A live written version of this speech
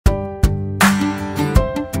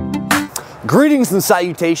Greetings and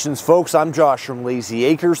salutations, folks. I'm Josh from Layzee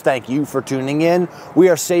Acres. Thank you for tuning in. We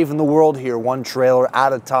are saving the world here, one trailer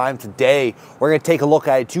at a time. Today, we're going to take a look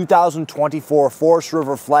at a 2024 Forest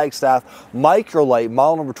River Flagstaff Microlite,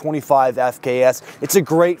 model number 25 FKS. It's a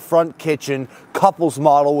great front kitchen, couples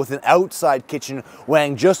model with an outside kitchen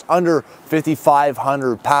weighing just under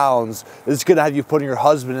 5,500 pounds. This is going to have you putting your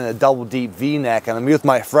husband in a double deep V-neck. And I'm here with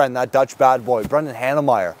my friend, that Dutch bad boy, Brendan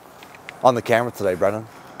Hannemeyer, on the camera today. Brendan.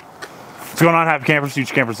 What's going on, happy campers,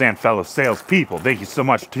 future campers, and fellow salespeople? Thank you so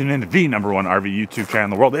much for tuning in to the #1 RV YouTube channel in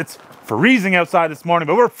the world. It's freezing outside this morning,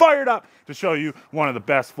 but we're fired up to show you one of the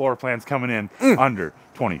best floor plans coming in under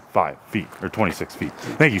 25 feet or 26 feet.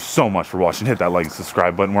 Thank you so much for watching. Hit that like and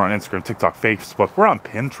subscribe button. We're on Instagram, TikTok, Facebook. We're on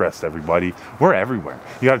Pinterest, everybody. We're everywhere.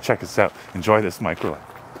 You got to check us out. Enjoy this Microlite.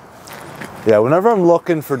 Yeah, whenever I'm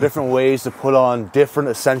looking for different ways to put on different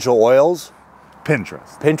essential oils,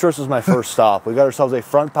 Pinterest was my first stop. We got ourselves a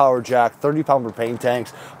front power jack, 30-pound propane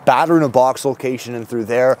tanks, battery in a box location in through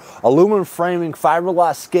there, aluminum framing,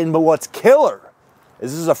 fiberglass skin, but what's killer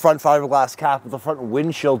is this is a front fiberglass cap with a front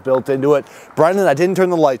windshield built into it. Brendan, I didn't turn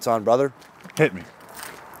the lights on, brother. Hit me.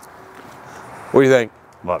 What do you think?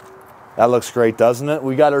 Love it. That looks great, doesn't it?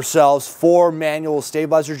 We got ourselves 4 manual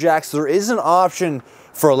stabilizer jacks. There is an option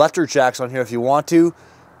for electric jacks on here if you want to.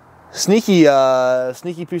 Sneaky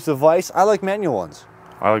piece of advice. I like manual ones.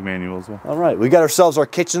 I like manual as well. All right, we got ourselves our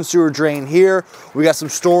kitchen sewer drain here. We got some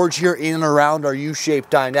storage here in and around our U-shaped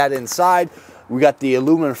dinette inside. We got the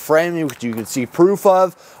aluminum framing, which you can see proof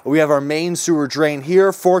of. We have our main sewer drain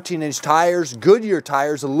here, 14-inch tires, Goodyear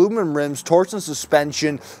tires, aluminum rims, torsion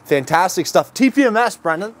suspension, fantastic stuff. TPMS,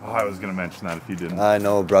 Brendan. Oh, I was going to mention that if you didn't. I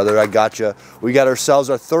know, brother, I gotcha. We got ourselves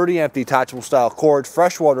our 30-amp detachable style cord,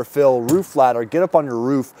 freshwater fill, roof ladder, get up on your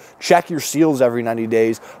roof, check your seals every 90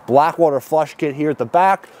 days, black water flush kit here at the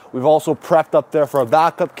back. We've also prepped up there for a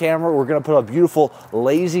backup camera. We're going to put a beautiful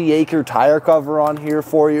Layzee Acre tire cover on here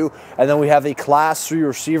for you. And then we have a Class 3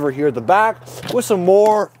 receiver here at the back with some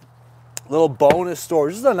more little bonus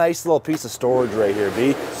storage. This is a nice little piece of storage right here,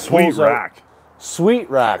 B. Sweet rack. Sweet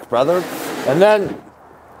rack, brother. And then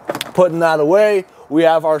putting that away, we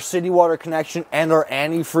have our city water connection and our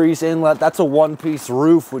antifreeze inlet. That's a one-piece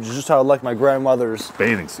roof, which is just how I like my grandmother's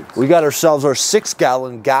bathing suits. We got ourselves our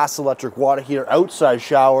 6-gallon gas electric water heater, outside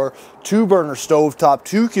shower, 2-burner stovetop,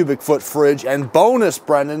 2 cubic foot fridge, and bonus,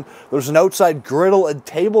 Brendan, there's an outside griddle and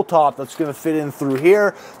tabletop that's going to fit in through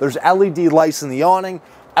here. There's LED lights in the awning,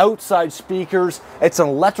 outside speakers. It's an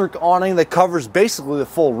electric awning that covers basically the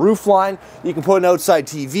full roof line. You can put an outside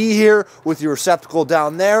TV here with your receptacle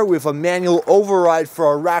down there. We have a manual override for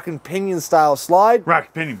our rack and pinion style slide. Rack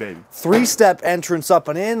and pinion, baby. 3-step entrance up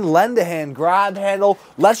and in, lend-a-hand grab handle.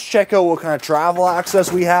 Let's check out what kind of travel access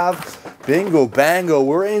we have. Bingo bango,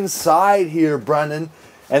 we're inside here, Brendan.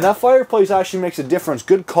 And that fireplace actually makes a difference.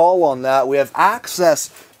 Good call on that. We have access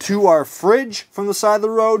to our fridge from the side of the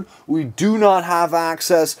road. We do not have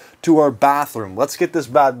access to our bathroom. Let's get this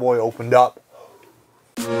bad boy opened up.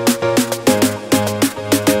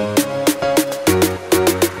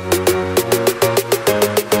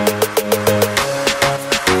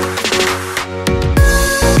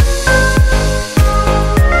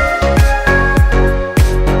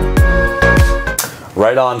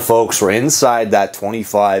 Right on, folks. We're inside that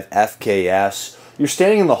 25 FKS. You're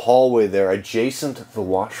standing in the hallway there, adjacent to the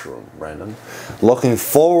washroom, Brendan. Looking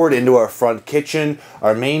forward into our front kitchen.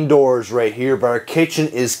 Our main door is right here, but our kitchen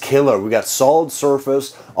is killer. We got solid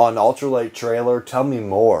surface on ultralight trailer. Tell me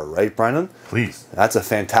more, right, Brendan? Please. That's a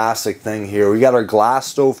fantastic thing here. We got our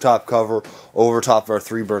glass stovetop cover over top of our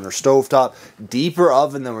 3-burner stovetop. Deeper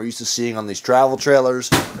oven than we're used to seeing on these travel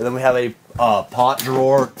trailers. And then we have a pot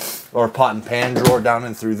drawer or pot and pan drawer down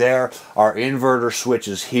in through there. Our inverter switch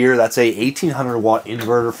is here. That's a 1800 watt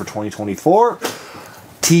inverter for 2024.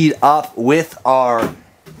 Teed up with our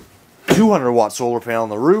 200 watt solar panel on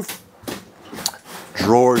the roof.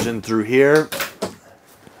 Drawers in through here.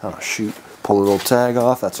 Oh shoot, pull a little tag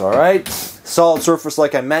off, that's all right. Solid surface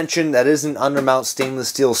like I mentioned. That is an undermount stainless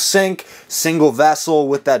steel sink. Single vessel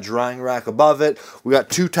with that drying rack above it. We got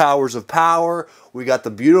 2 towers of power. We got the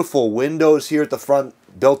beautiful windows here at the front,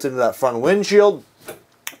 built into that front windshield.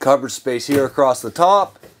 Covered space here across the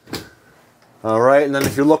top. All right, and then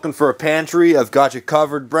if you're looking for a pantry, I've got you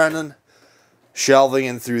covered, Brendan. Shelving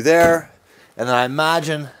in through there. And then I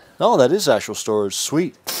imagine, oh, that is actual storage,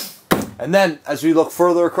 sweet. And then, as we look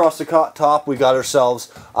further across the top, we got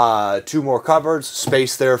ourselves 2 more cupboards,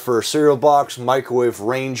 space there for a cereal box, microwave,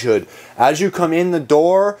 range hood. As you come in the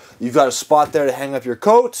door, you've got a spot there to hang up your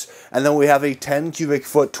coats, and then we have a 10 cubic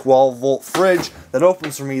foot, 12 volt fridge that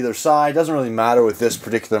opens from either side. Doesn't really matter with this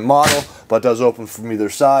particular model, but does open from either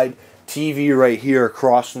side. TV right here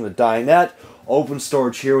across from the dinette. Open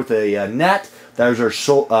storage here with a net. There's our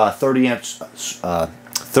 30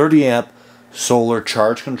 amp solar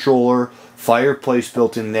charge controller. Fireplace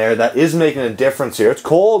built in there. That is making a difference here. It's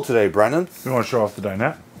cold today, Brennan. You want to show off the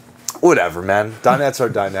dinette? Whatever, man. Dinettes are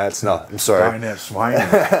dinettes. No, I'm sorry. Dinette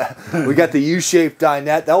swine. We got the U-shaped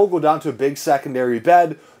dinette. That will go down to a big secondary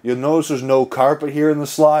bed. You'll notice there's no carpet here in the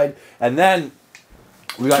slide. And then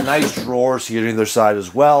we got nice drawers here on either side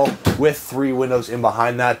as well, with 3 windows in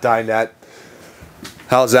behind that dinette.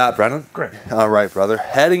 How's that, Brennan? Great. All right, brother.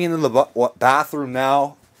 Heading into the bathroom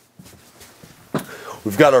now.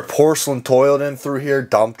 We've got our porcelain toilet in through here.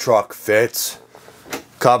 Dump truck fits.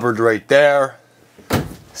 Cupboard right there.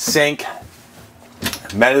 Sink.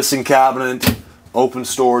 Medicine cabinet. Open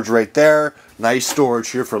storage right there. Nice storage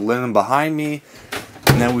here for linen behind me.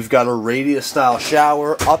 And then we've got a radius style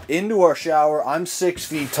shower. Up into our shower, I'm 6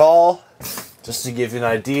 feet tall. Just to give you an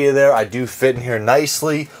idea there, I do fit in here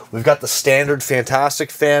nicely. We've got the standard Fantastic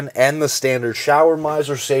fan and the standard shower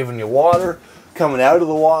miser saving you water. Coming out of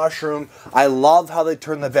the washroom. I love how they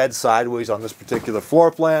turn the bed sideways on this particular floor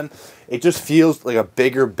plan. It just feels like a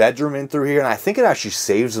bigger bedroom in through here, and I think it actually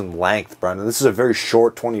saves in length, Brendan. This is a very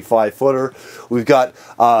short 25-footer. We've got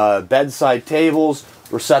bedside tables,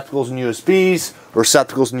 receptacles and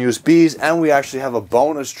USBs, and we actually have a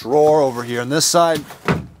bonus drawer over here on this side.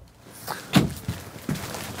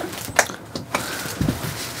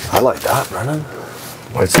 I like that, Brendan.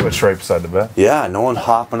 Light switch right beside the bed. Yeah, no one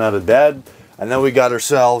hopping out of bed. And then we got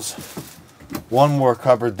ourselves one more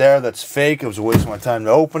cupboard there that's fake. It was a waste of my time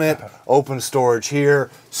to open it. Open storage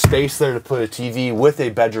here. Space there to put a TV with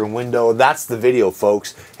a bedroom window. That's the video,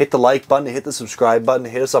 folks. Hit the like button, hit the subscribe button,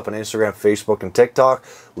 hit us up on Instagram, Facebook, and TikTok.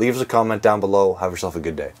 Leave us a comment down below. Have yourself a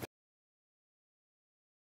good day.